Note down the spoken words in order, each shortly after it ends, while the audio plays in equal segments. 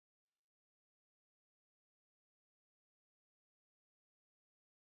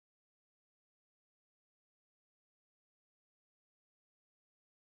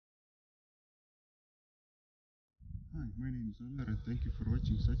Hi, my name is Aller and thank you for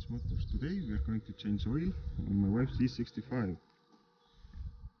watching Such Motors. Today we are going to change oil on my wife's E65.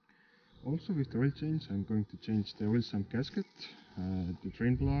 Also with the oil change I'm going to change the oil sump gasket, the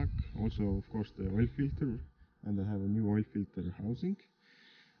drain plug, also of course the oil filter, and I have a new oil filter housing,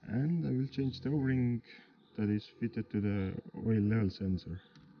 and I will change the O-ring that is fitted to the oil level sensor.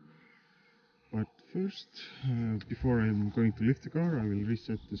 But first, before I'm going to lift the car, I will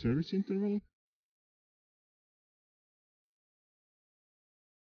reset the service interval.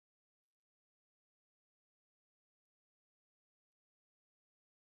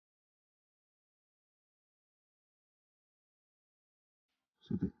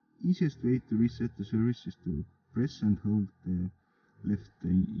 So the easiest way to reset the service is to press and hold the left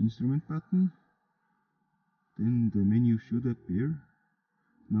instrument button. Then the menu should appear.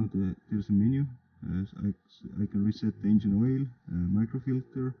 Now there's a menu. I can reset the engine oil,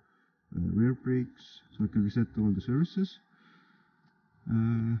 microfilter, rear brakes, so I can reset all the services.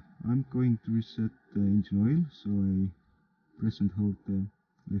 I'm going to reset the engine oil, so I press and hold the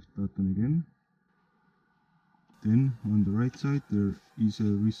left button again. Then on the right side there is a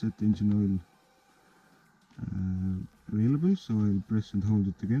reset engine oil available, so I'll press and hold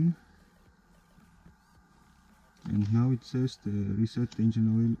it again. And now it says the reset engine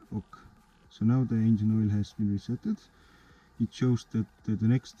oil OK. So now the engine oil has been resetted. It shows that the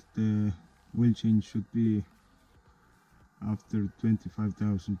next oil change should be after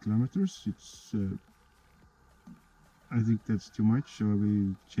 25,000 kilometers. It's I think that's too much, so I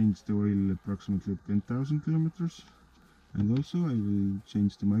will change the oil approximately 10,000 kilometers. And also I will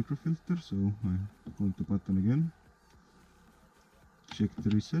change the microfilter, so I hold the button again, check the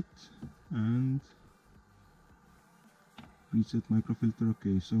reset, and reset microfilter.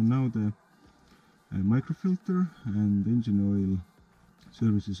 Okay, so now the microfilter and engine oil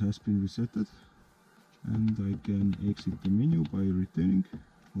services has been resetted, and I can exit the menu by returning,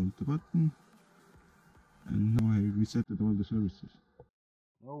 hold the button, and now I resetted all the services.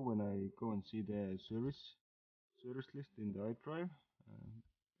 Now when I go and see the service list in the iDrive,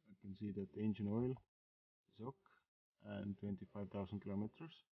 I can see that the engine oil is OK and 25,000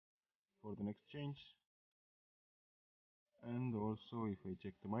 kilometers for the next change. And also if I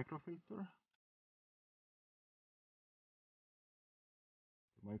check the microfilter,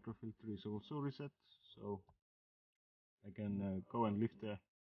 the microfilter is also reset, so I can go and lift the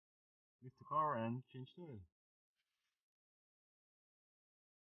car and change the oil.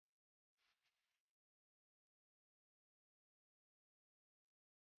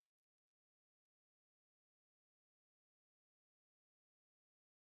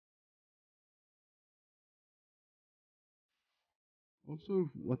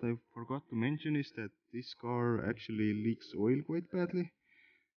 Also, what I forgot to mention is that this car actually leaks oil quite badly.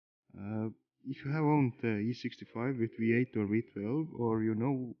 If you have owned the E65 with V8 or V12, or you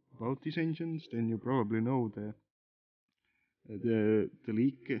know about these engines, then you probably know the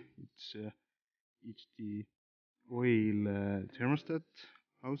leak. It's the oil thermostat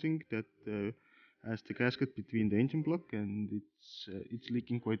housing that has the gasket between the engine block, and it's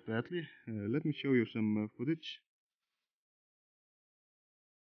leaking quite badly. Let me show you some footage.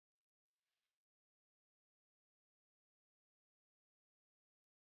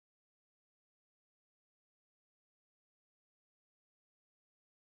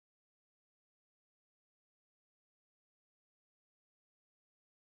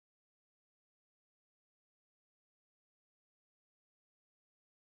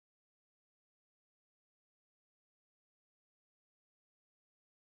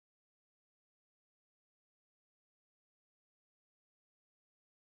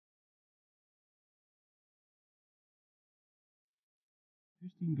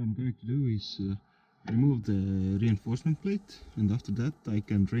 First thing I'm going to do is remove the reinforcement plate, and after that I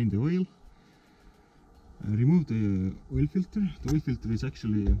can drain the oil. Remove the oil filter. The oil filter is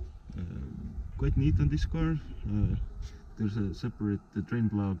actually quite neat on this car. There's a separate drain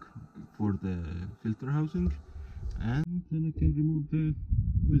plug for the filter housing, and then I can remove the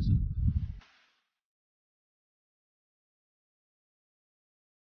oil sump.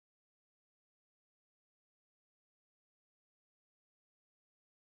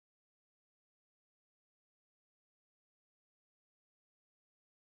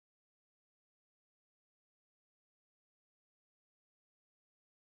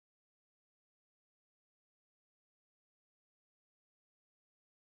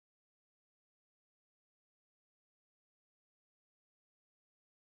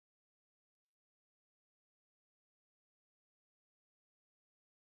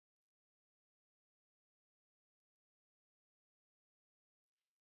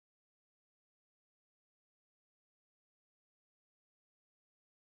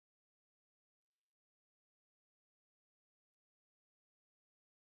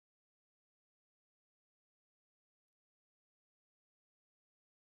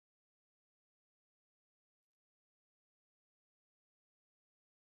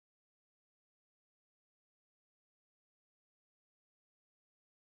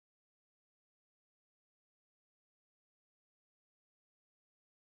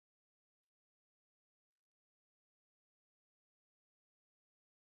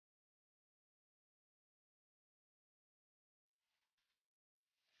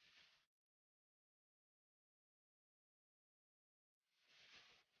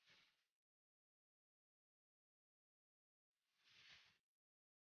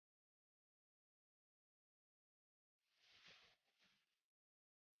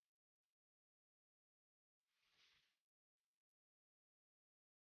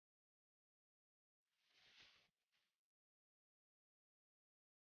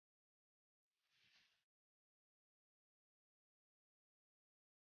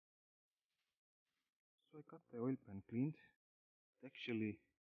 I got the oil pan cleaned. Actually,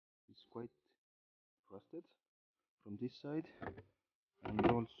 it's quite rusted from this side and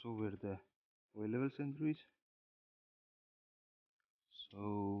also where the oil level sensor is.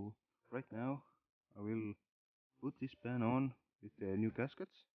 So right now I will put this pan on with the new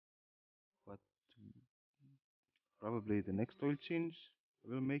gaskets, but probably the next oil change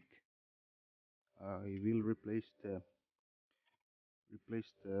I will make, I will replace the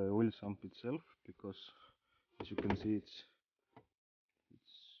oil sump itself, because as you can see it's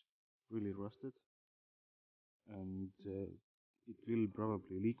really rusted, and it will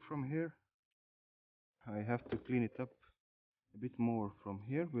probably leak from here. I have to clean it up a bit more from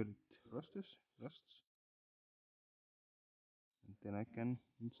here where it rusts, and then I can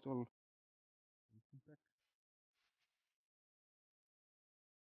install something back.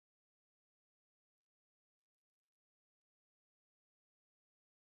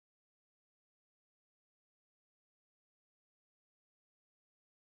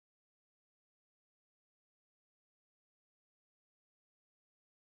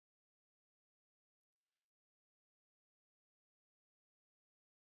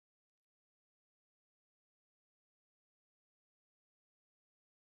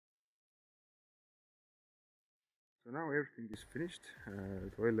 So now everything is finished.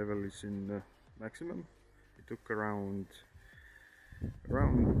 The oil level is in maximum. It took around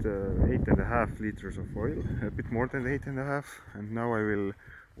 8.5 liters of oil, a bit more than 8.5, and now I will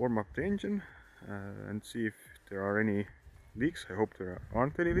warm up the engine and see if there are any leaks. I hope there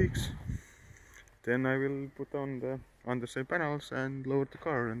aren't any leaks. Then I will put on the underside panels and lower the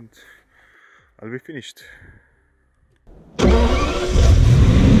car, and I'll be finished.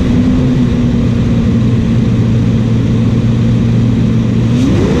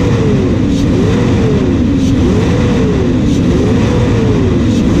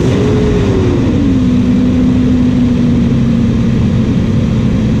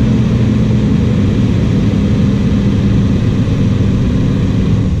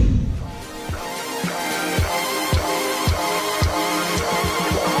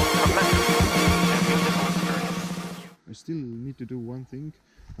 I still need to do one thing.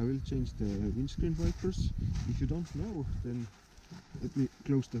 I will change the windscreen wipers. If you don't know, then let me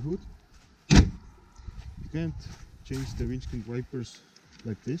close the hood. You can't change the windscreen wipers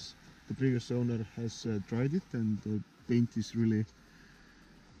like this. The previous owner has tried it, and the paint is really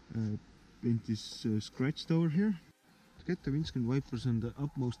scratched over here. To get the windscreen wipers in the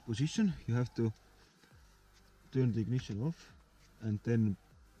upmost position, you have to turn the ignition off and then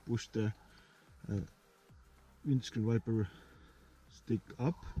push the windscreen wiper stick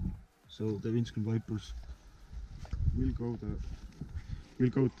up, so the windscreen wipers will go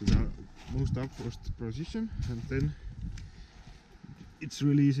to the most upmost position, and then it's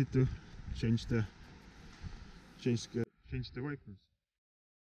really easy to change the wipers.